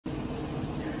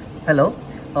Hello,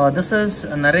 this is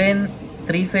Naren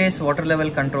 3-phase water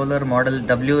level controller model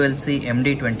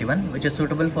WLC-MD21, which is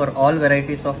suitable for all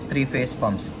varieties of 3-phase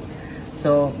pumps.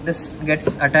 So this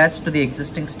gets attached to the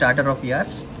existing starter of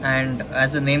yours, and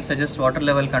as the name suggests, water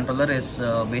level controller is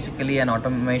basically an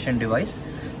automation device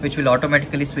which will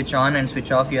automatically switch on and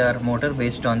switch off your motor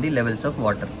based on the levels of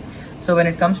water. So when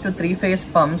it comes to 3-phase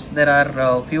pumps, there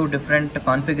are a few different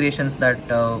configurations that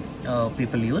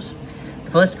people use.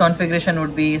 The first configuration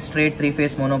would be straight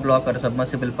 3-phase monoblock or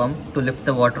submersible pump to lift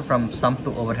the water from sump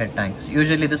to overhead tanks.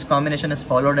 Usually this combination is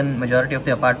followed in majority of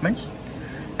the apartments,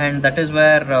 and that is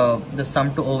where the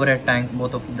sump to overhead tank,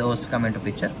 both of those come into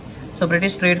picture. So pretty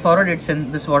straightforward. It's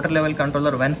in this water level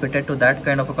controller, when fitted to that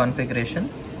kind of a configuration,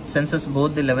 senses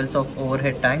both the levels of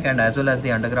overhead tank and as well as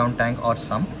the underground tank or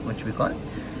sump, which we call.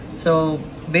 So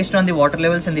based on the water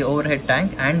levels in the overhead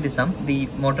tank and the sump, the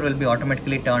motor will be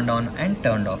automatically turned on and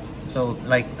turned off. So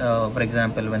like for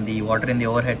example, when the water in the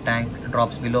overhead tank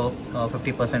drops below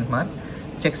 50% mark,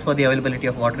 checks for the availability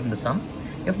of water in the sump.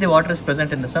 If the water is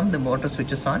present in the sump, the motor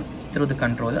switches on through the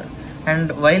controller,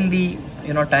 and while the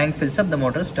tank fills up, the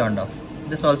motor is turned off.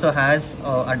 This also has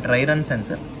a dry run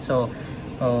sensor. So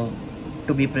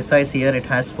to be precise here, it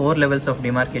has 4 levels of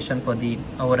demarcation for the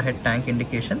overhead tank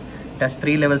indication. It has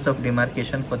 3 levels of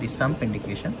demarcation for the sump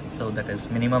indication. So that is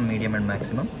minimum, medium and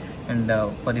maximum. And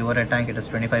for the overhead tank, it is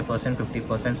 25%,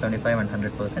 50%, 75 and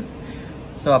 100%.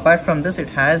 So apart from this, it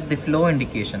has the flow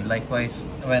indication. Likewise,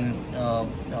 when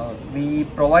we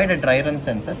provide a dry run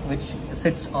sensor which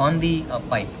sits on the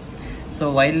pipe.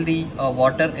 So while the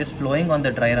water is flowing on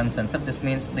the dry run sensor, this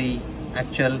means the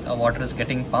actual water is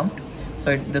getting pumped.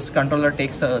 So this controller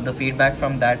takes the feedback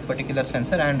from that particular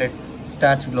sensor and it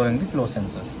starts blowing the flow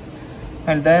sensors.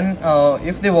 And then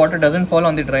if the water doesn't fall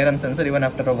on the dry run sensor even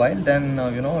after a while, then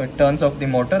it turns off the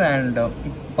motor and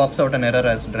pops out an error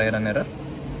as dry run error.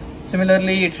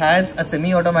 Similarly, it has a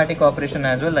semi-automatic operation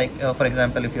as well. Like for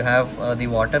example, if you have the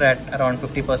water at around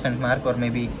 50% mark or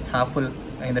maybe half full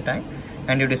in the tank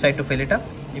and you decide to fill it up,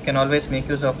 you can always make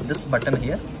use of this button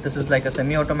here. This is like a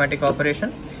semi-automatic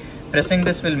operation. Pressing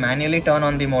this will manually turn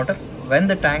on the motor. When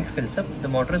the tank fills up, the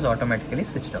motor is automatically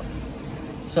switched off.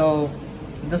 So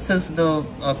this is the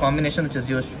combination which is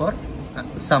used for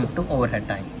sump to overhead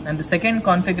tank. And the second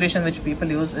configuration which people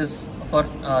use is for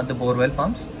the borewell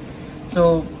pumps.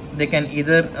 So they can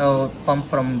either pump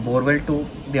from borewell to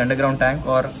the underground tank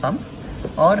or sump,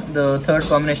 or the third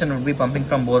combination would be pumping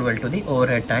from borewell to the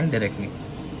overhead tank directly.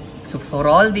 So for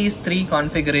all these 3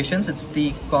 configurations, it's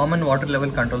the common water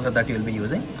level controller that you will be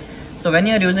using. So when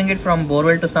you are using it from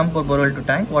borewell to sump or borewell to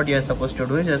tank, what you are supposed to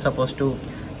do is you are supposed to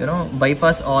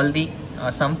bypass all the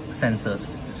sump sensors.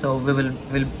 So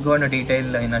we'll go into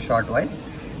detail in a short while.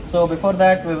 So before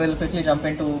that, we will quickly jump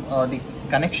into the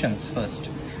connections first.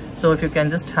 So if you can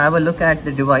just have a look at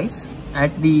the device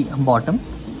at the bottom.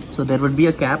 So there would be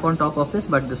a cap on top of this,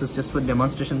 but this is just for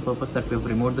demonstration purpose that we've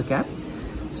removed the cap.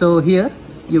 So here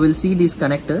you will see these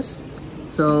connectors.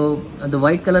 So the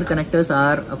white color connectors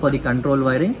are for the control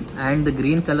wiring and the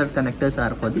green color connectors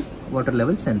are for the water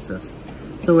level sensors.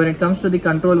 So when it comes to the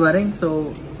control wiring,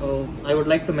 so I would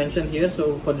like to mention here,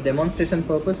 so for the demonstration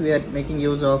purpose, we are making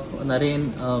use of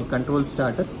Naren control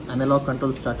starter, analog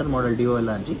control starter model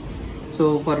WLRG.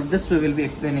 So for this, we will be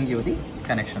explaining you the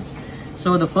connections.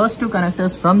 So the first 2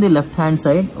 connectors from the left hand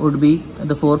side would be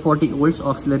the 440 volts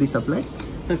auxiliary supply.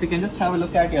 So if you can just have a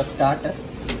look at your starter.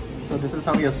 So this is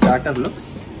how your starter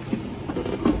looks,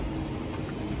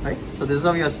 right? So this is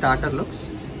how your starter looks.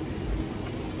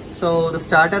 So the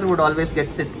starter would always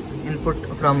get its input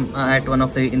from at one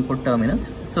of the input terminals.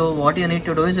 So what you need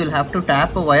to do is you'll have to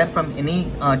tap a wire from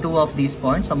any 2 of these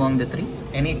points among the 3,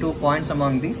 any 2 points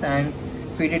among these, and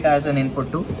feed it as an input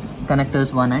to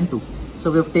connectors 1 and 2.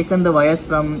 So we've taken the wires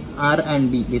from R and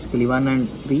B, basically 1 and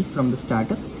 3 from the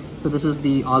starter. So this is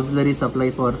the auxiliary supply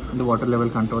for the water level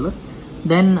controller.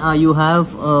 Then you have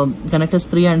connectors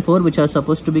 3 and 4, which are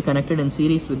supposed to be connected in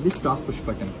series with the stop push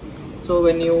button. So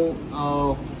when you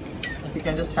if you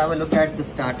can just have a look at the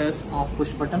starters off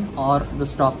push button or the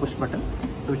stop push button,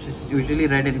 which is usually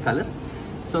red in color.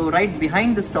 So right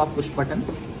behind the stop push button,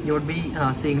 you would be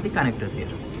seeing the connectors here.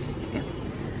 Okay.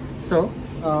 So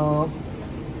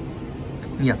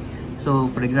yeah. So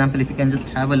for example, if you can just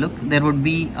have a look, there would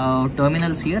be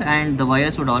terminals here and the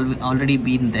wires would already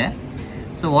be in there.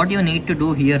 So what you need to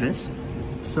do here is,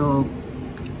 so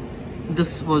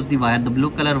this was the wire, the blue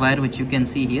color wire which you can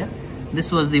see here.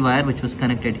 This was the wire which was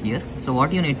connected here. So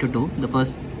what you need to do in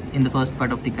the first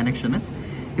part of the connection is,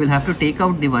 you will have to take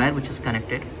out the wire which is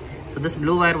connected. So this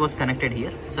blue wire was connected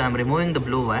here. So I'm removing the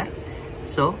blue wire.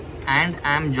 So, and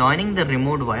I'm joining the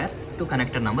removed wire to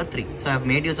connector number 3. So I have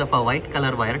made use of a white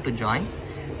color wire to join.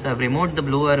 So I have removed the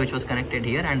blue wire which was connected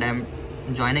here, and I am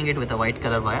joining it with a white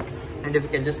color wire. And if you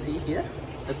can just see here,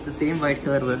 that's the same white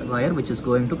color wire which is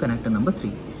going to connector number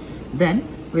 3. Then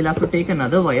we'll have to take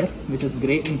another wire which is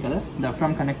grey in color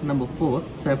from connector number 4.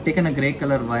 So I've taken a grey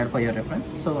color wire for your reference.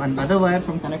 So another wire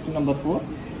from connector number 4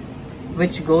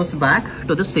 which goes back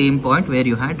to the same point where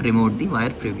you had removed the wire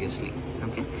previously.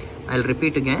 Okay, I'll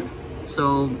repeat again. So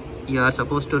you are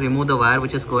supposed to remove the wire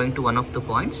which is going to one of the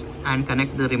points and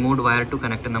connect the removed wire to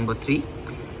connector number 3.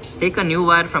 Take a new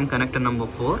wire from connector number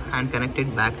 4 and connect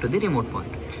it back to the remote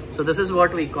point. So this is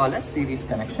what we call a series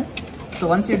connection. So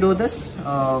once you do this,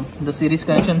 the series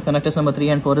connection, connectors number 3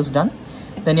 and 4 is done.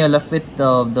 Then you're left with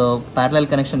the parallel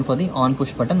connection for the on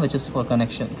push button, which is for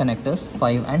connectors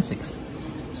 5 and 6.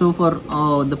 So for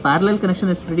the parallel connection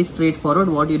is pretty straightforward.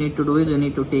 What you need to do is you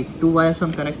need to take two wires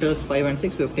from connectors 5 and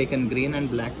 6. We have taken green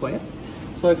and black wire.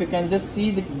 So if you can just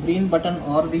see the green button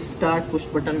or the start push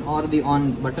button or the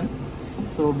on button.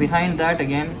 So behind that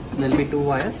again there will be two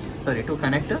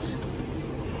connectors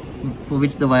for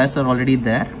which the wires are already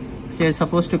there. So you're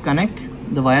supposed to connect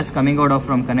the wires coming out of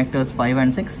from connectors 5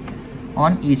 and 6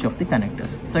 on each of the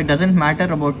connectors. So it doesn't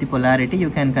matter about the polarity, you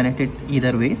can connect it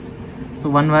either ways. So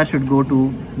one wire should go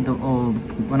to the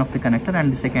one of the connector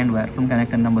and the second wire from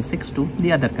connector number 6 to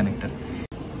the other connector.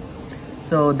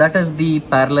 So that is the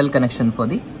parallel connection for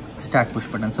the start push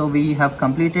button. So we have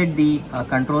completed the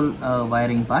control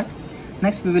wiring part.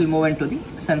 Next we will move into the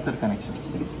sensor connections.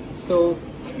 So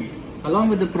along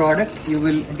with the product you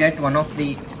will get one of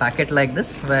the packet like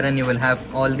this, wherein you will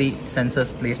have all the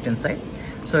sensors placed inside.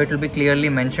 So it will be clearly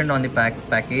mentioned on the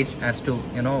package as to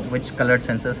which colored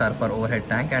sensors are for overhead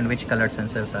tank and which colored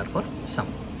sensors are for sump.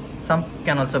 Sump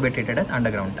can also be treated as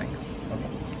underground tank. Okay.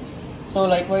 So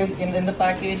likewise in the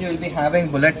package you will be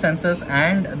having bullet sensors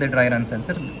and the dry run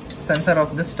sensor. Sensor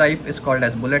of this type is called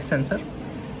as bullet sensor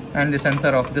and the sensor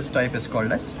of this type is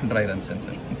called as dry run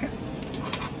sensor. Okay.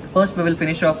 First we will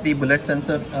finish off the bullet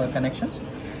sensor connections.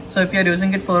 So if you are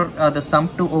using it for the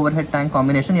sump to overhead tank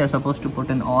combination, you are supposed to put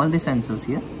in all the sensors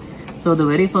here. So the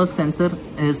very first sensor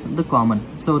is the common.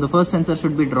 So the first sensor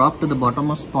should be dropped to the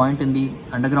bottommost point in the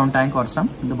underground tank or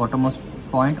sump, the bottommost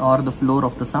point or the floor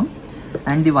of the sump,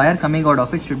 and the wire coming out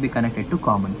of it should be connected to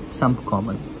common, sump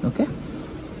common. Okay,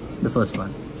 the first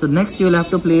one. So next you will have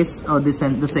to place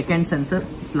the second sensor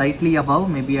slightly above,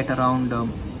 maybe at around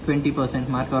 20%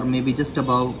 mark or maybe just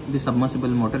above the submersible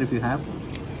motor if you have.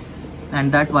 And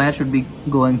that wire should be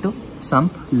going to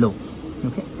sump low.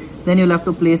 Okay, then you'll have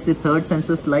to place the third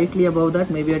sensor slightly above that,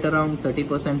 maybe at around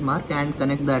 30% mark, and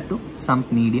connect that to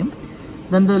sump medium.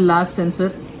 Then the last sensor,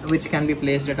 which can be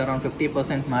placed at around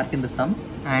 50% mark in the sump,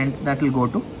 and that will go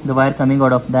to the wire coming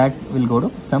out of that will go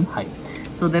to sump high.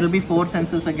 So there will be four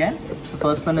sensors again. The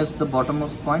first one is the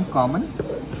bottommost point, common,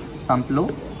 sump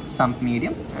low, sump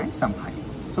medium, and sump high.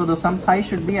 So the sump high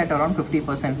should be at around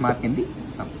 50% mark in the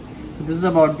sump. This is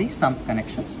about the sump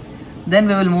connections. Then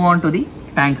we will move on to the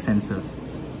tank sensors.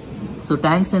 So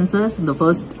tank sensors, the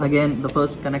first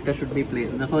connector should be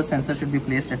placed, the first sensor should be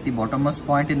placed at the bottommost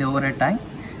point in the overhead tank,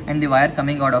 and the wire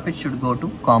coming out of it should go to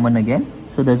common again.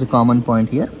 So there's a common point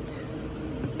here.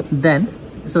 Then,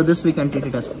 so this we can treat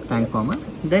it as tank common.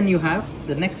 Then you have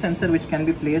the next sensor which can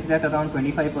be placed at around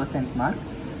 25% mark.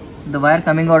 The wire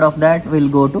coming out of that will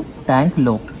go to tank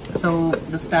low. So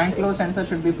this tank low sensor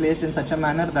should be placed in such a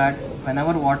manner that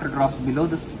whenever water drops below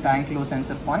this tank low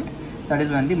sensor point, that is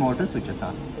when the motor switches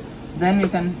on. Then you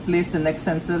can place the next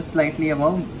sensor slightly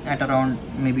above at around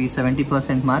maybe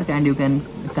 70% mark, and you can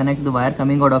connect the wire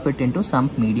coming out of it into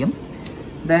sump medium.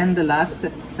 Then the last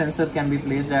sensor can be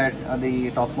placed at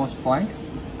the topmost point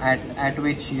at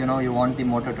which you want the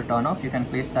motor to turn off. You can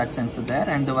place that sensor there,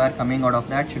 and the wire coming out of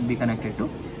that should be connected to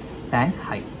tank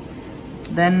high.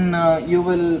 Then you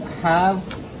will have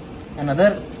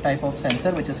another type of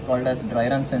sensor which is called as dry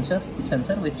run sensor,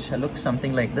 which looks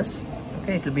something like this.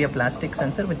 Okay, it will be a plastic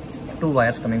sensor with two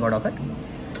wires coming out of it.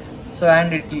 So,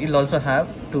 and it will also have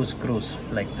two screws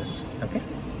like this. Okay,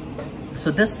 so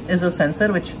this is a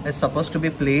sensor which is supposed to be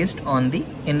placed on the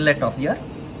inlet of your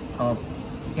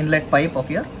inlet pipe of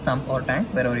your sump or tank,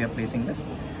 wherever you are placing this.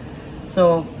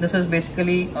 So this is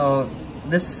basically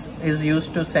this is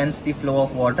used to sense the flow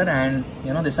of water, and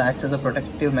this acts as a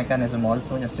protective mechanism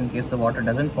also, just in case the water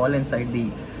doesn't fall inside the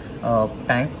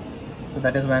tank. So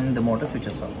that is when the motor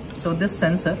switches off. So this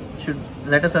sensor should,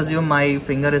 let us assume my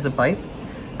finger is a pipe,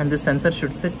 and this sensor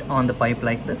should sit on the pipe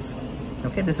like this.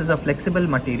 Okay, this is a flexible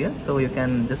material, so you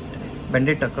can just bend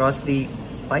it across the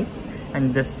pipe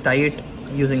and just tie it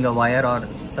using a wire or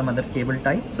some other cable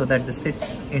tie so that this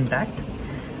sits intact.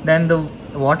 then the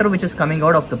water which is coming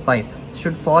out of the pipe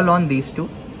should fall on these two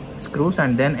screws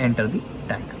and then enter the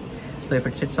tank. So if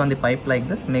it sits on the pipe like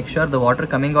this, make sure the water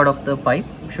coming out of the pipe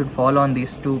should fall on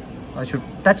these two, should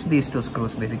touch these two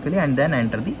screws basically, and then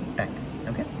enter the tank.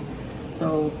 Okay.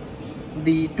 So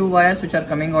the two wires which are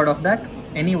coming out of that,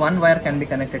 any one wire can be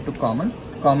connected to common.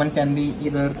 Common can be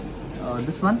either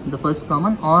this one, the first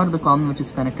common, or the common which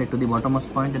is connected to the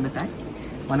bottommost point in the tank.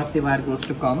 One of the wire goes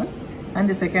to common and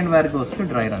the second wire goes to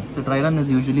dry run. So dry run is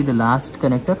usually the last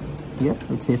connector here,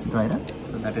 which says dry run.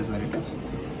 So that is where it is.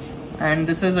 And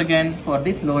this is again for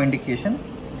the flow indication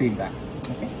feedback.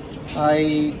 Okay.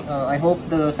 I hope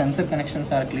the sensor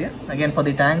connections are clear. Again, for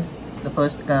the tank, the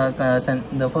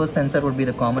first sensor would be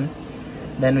the common.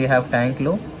 Then we have tank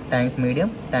low, tank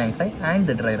medium, tank high, and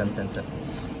the dry run sensor.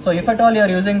 So if at all you are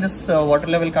using this water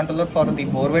level controller for the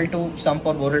borewell to sump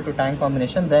or borewell to tank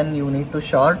combination, then you need to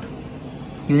short.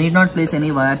 You need not place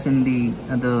any wires in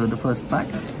the first part.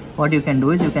 What you can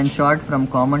do is you can short from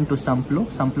common to sump low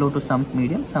to sump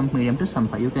medium to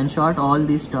sump high. You can short all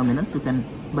these terminals. You can,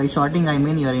 by shorting I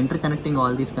mean you are interconnecting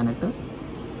all these connectors,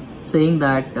 saying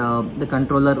that the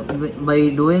controller, by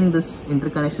doing this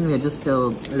interconnection, we are just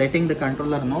letting the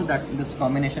controller know that this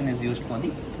combination is used for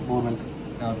the borewell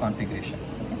configuration.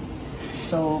 Okay.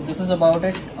 So this is about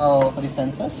it for the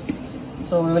sensors.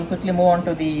 So we will quickly move on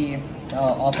to the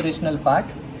operational part.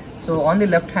 So on the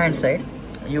left hand side,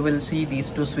 you will see these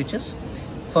two switches.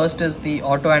 First is the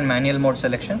auto and manual mode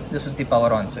selection. This is the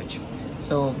power on switch.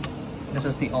 So this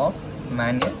is the off,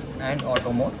 manual and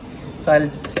auto mode. So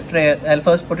I'll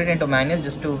first put it into manual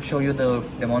just to show you the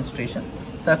demonstration.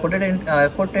 So I put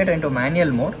it into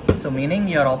manual mode. So meaning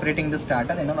you are operating the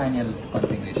starter in a manual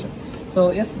configuration. So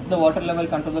if the water level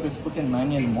controller is put in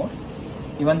manual mode,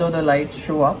 even though the lights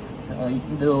show up,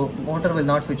 the motor will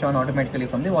not switch on automatically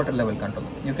from the water level controller.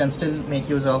 You can still make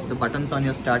use of the buttons on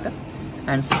your starter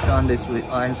and switch on this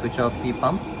and switch off the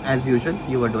pump as usual.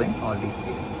 You are doing all these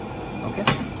things. Okay.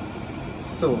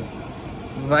 So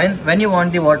when you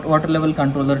want the water level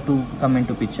controller to come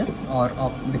into picture or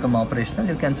become operational,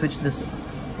 you can switch this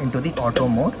into the auto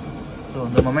mode. So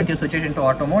the moment you switch it into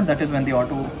auto mode, that is when the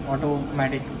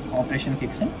automatic operation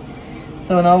kicks in.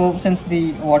 So now, since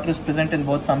the water is present in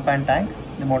both sump and tank,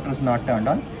 the motor is not turned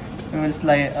on. We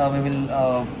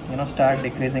will start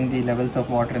decreasing the levels of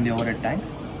water in the overhead tank.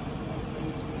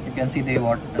 You can see the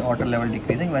water level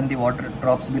decreasing. When the water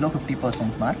drops below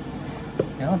 50% mark,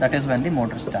 that is when the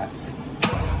motor starts.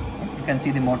 You can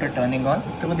see the motor turning on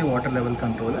through the water level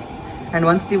controller. And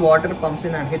once the water pumps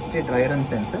in and hits the dry run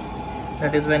sensor,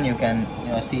 that is when you can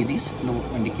see these flow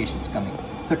indications coming.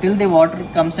 So till the water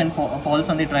comes and falls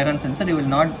on the dry run sensor, you will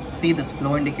not see this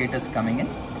flow indicators coming in.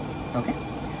 Okay.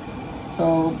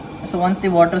 So once the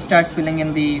water starts filling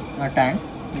in the tank,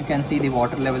 you can see the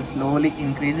water level slowly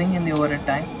increasing in the overhead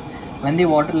tank. When the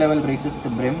water level reaches the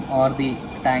brim or the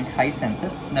tank high sensor,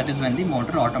 that is when the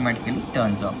motor automatically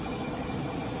turns off.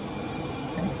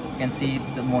 Okay. You can see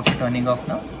the motor turning off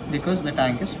now because the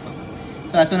tank is full.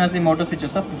 So as soon as the motor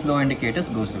switches off, the flow indicators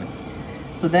goes away.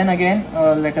 So then again,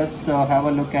 let us have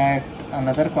a look at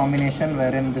another combination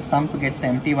wherein the sump gets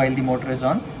empty while the motor is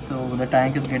on. So the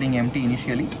tank is getting empty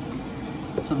initially.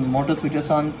 So the motor switches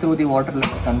on through the water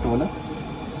level controller.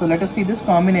 So let us see this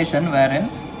combination wherein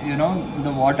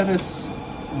the water is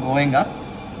going up,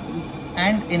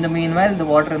 and in the meanwhile the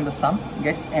water in the sump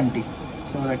gets empty.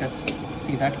 So let us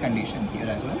see that condition here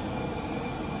as well.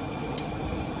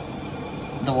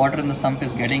 The water in the sump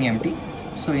is getting empty.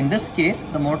 So in this case,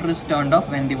 the motor is turned off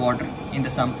when the water in the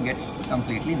sump gets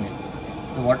completely nil.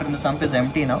 The water in the sump is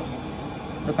empty now.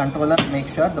 The controller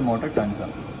makes sure the motor turns off.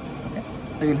 Okay.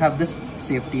 So you'll have this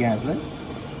safety as well.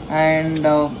 And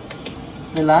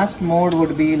the last mode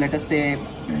would be, let us say,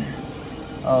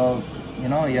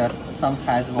 your sump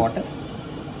has water.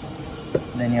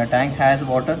 Then your tank has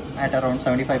water at around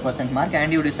 75% mark,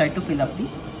 and you decide to fill up the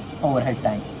overhead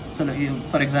tank. So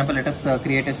for example, let us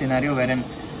create a scenario wherein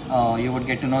you would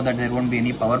get to know that there won't be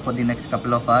any power for the next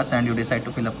couple of hours, and you decide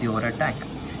to fill up the overhead tank.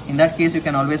 In that case, you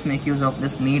can always make use of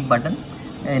this need button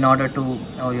in order to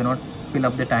fill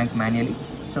up the tank manually.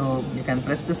 So you can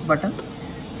press this button.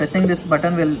 Pressing this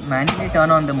button will manually turn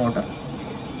on the motor.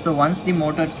 So once the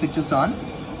motor switches on,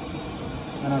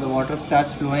 the water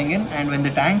starts flowing in, and when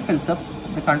the tank fills up,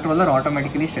 the controller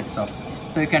automatically shuts off.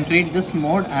 So you can treat this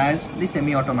mode as the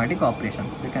semi-automatic operation.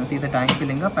 So you can see the tank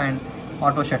filling up and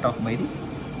auto shut off by the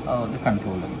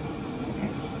controller. Okay.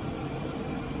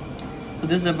 So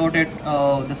this is about it.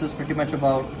 This is pretty much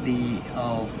about the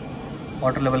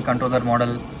water level controller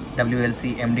model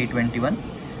WLC-MD21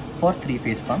 for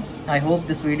 3-phase pumps. I hope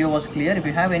this video was clear. If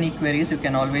you have any queries, you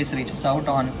can always reach us out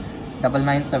on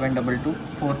 99722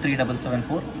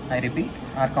 43774. I repeat,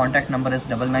 our contact number is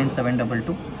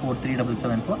 99722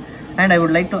 43774. And I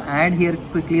would like to add here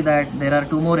quickly that there are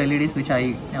two more LEDs which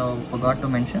I forgot to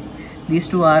mention. These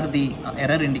two are the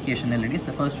error indication LEDs.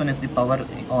 The first one is the power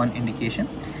on indication.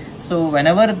 So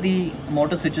whenever the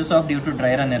motor switches off due to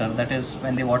dry run error, that is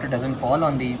when the water doesn't fall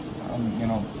on the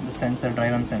the sensor, dry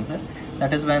run sensor,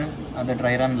 that is when the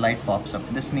dry run light pops up.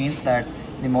 This means that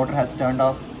the motor has turned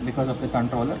off because of the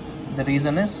controller. The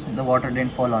reason is the water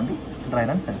didn't fall on the dry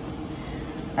run sensor.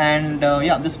 And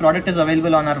yeah, this product is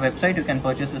available on our website. You can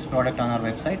purchase this product on our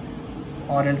website,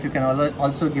 or else you can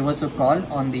also give us a call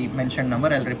on the mentioned number.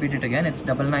 I'll repeat it again. It's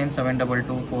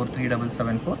 99722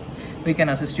 43774. We can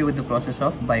assist you with the process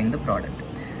of buying the product.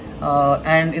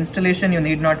 And installation, you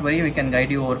need not worry. We can guide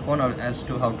you over phone as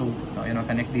to how to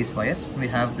connect these wires. We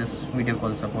have this video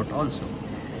call support also.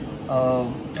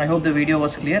 I hope the video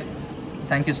was clear.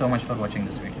 Thank you so much for watching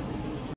this video.